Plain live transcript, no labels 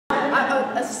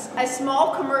a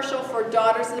small commercial for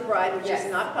Daughters of the Bride, which Yes.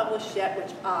 is not published yet,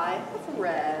 which I have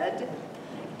read.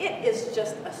 It is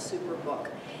just a super book.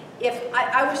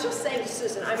 I was just saying to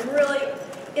Susan, I'm really,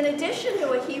 in addition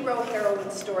to a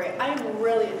hero-heroine story, I am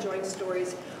really enjoying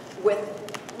stories with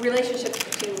relationships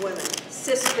between women,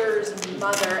 sisters,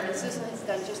 mother, and Susan has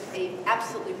done just an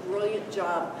absolutely brilliant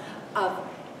job of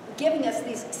giving us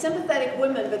these sympathetic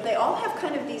women, but they all have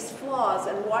kind of these flaws,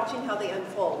 and watching how they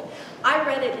unfold. I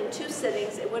read it in 2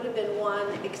 sittings. It would have been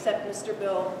 1, except Mr.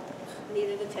 Bill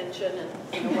needed attention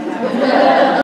and whatever.